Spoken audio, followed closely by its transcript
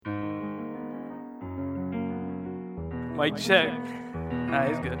Mic check. Nah,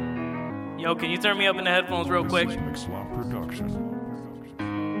 it's good. Yo, can you turn me up in the headphones real quick? I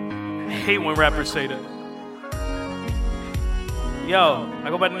hate when rappers say that. Yo, I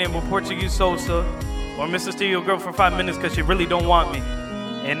go by the name of Portugese Sosa, or Mr. Steal Your Girl for 5 minutes because she really don't want me.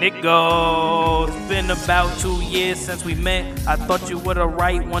 And it goes, it's been about 2 years since we met. I thought you were the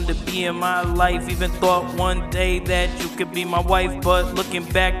right one to be in my life. Even thought one day that you could be my wife. But looking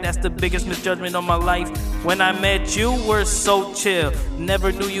back, that's the biggest misjudgment of my life. When I met you, were so chill.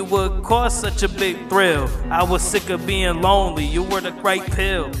 Never knew you would cause such a big thrill. I was sick of being lonely, you were the right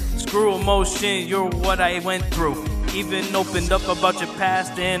pill. Screw emotion, you're what I went through. Even opened up about your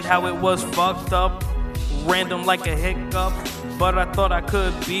past and how it was fucked up. Random like a hiccup. But I thought I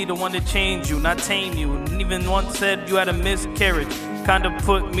could be the one to change you, not tame you. And even once said you had a miscarriage. Kinda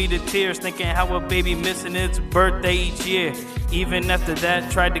put me to tears, thinking how a baby missing its birthday each year. Even after that,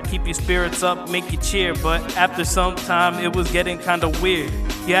 tried to keep your spirits up, make you cheer. But after some time, it was getting kinda weird.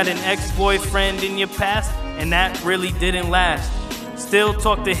 You had an ex-boyfriend in your past, and that really didn't last. Still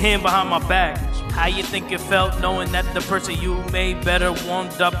talk to him behind my back. How you think it felt knowing that the person you made better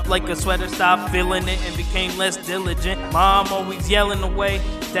warmed up like a sweater, stopped feeling it and became less diligent? Mom always yelling away,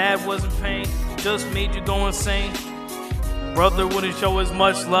 dad wasn't paying, just made you go insane. Brother wouldn't show as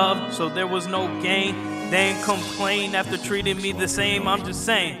much love, so there was no gain. Then complain after treating me the same. I'm just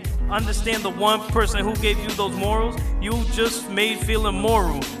saying, understand the one person who gave you those morals, you just made feel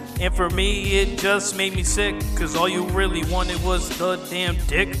immoral. And for me, it just made me sick, cause all you really wanted was the damn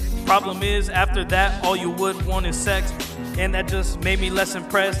dick. Problem is, after that, all you would want is sex. And that just made me less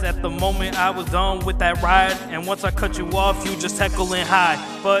impressed at the moment I was done with that ride. And once I cut you off, you just heckle and hide.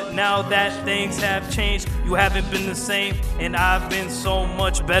 But now that things have changed, you haven't been the same. And I've been so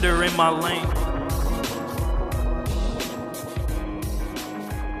much better in my lane.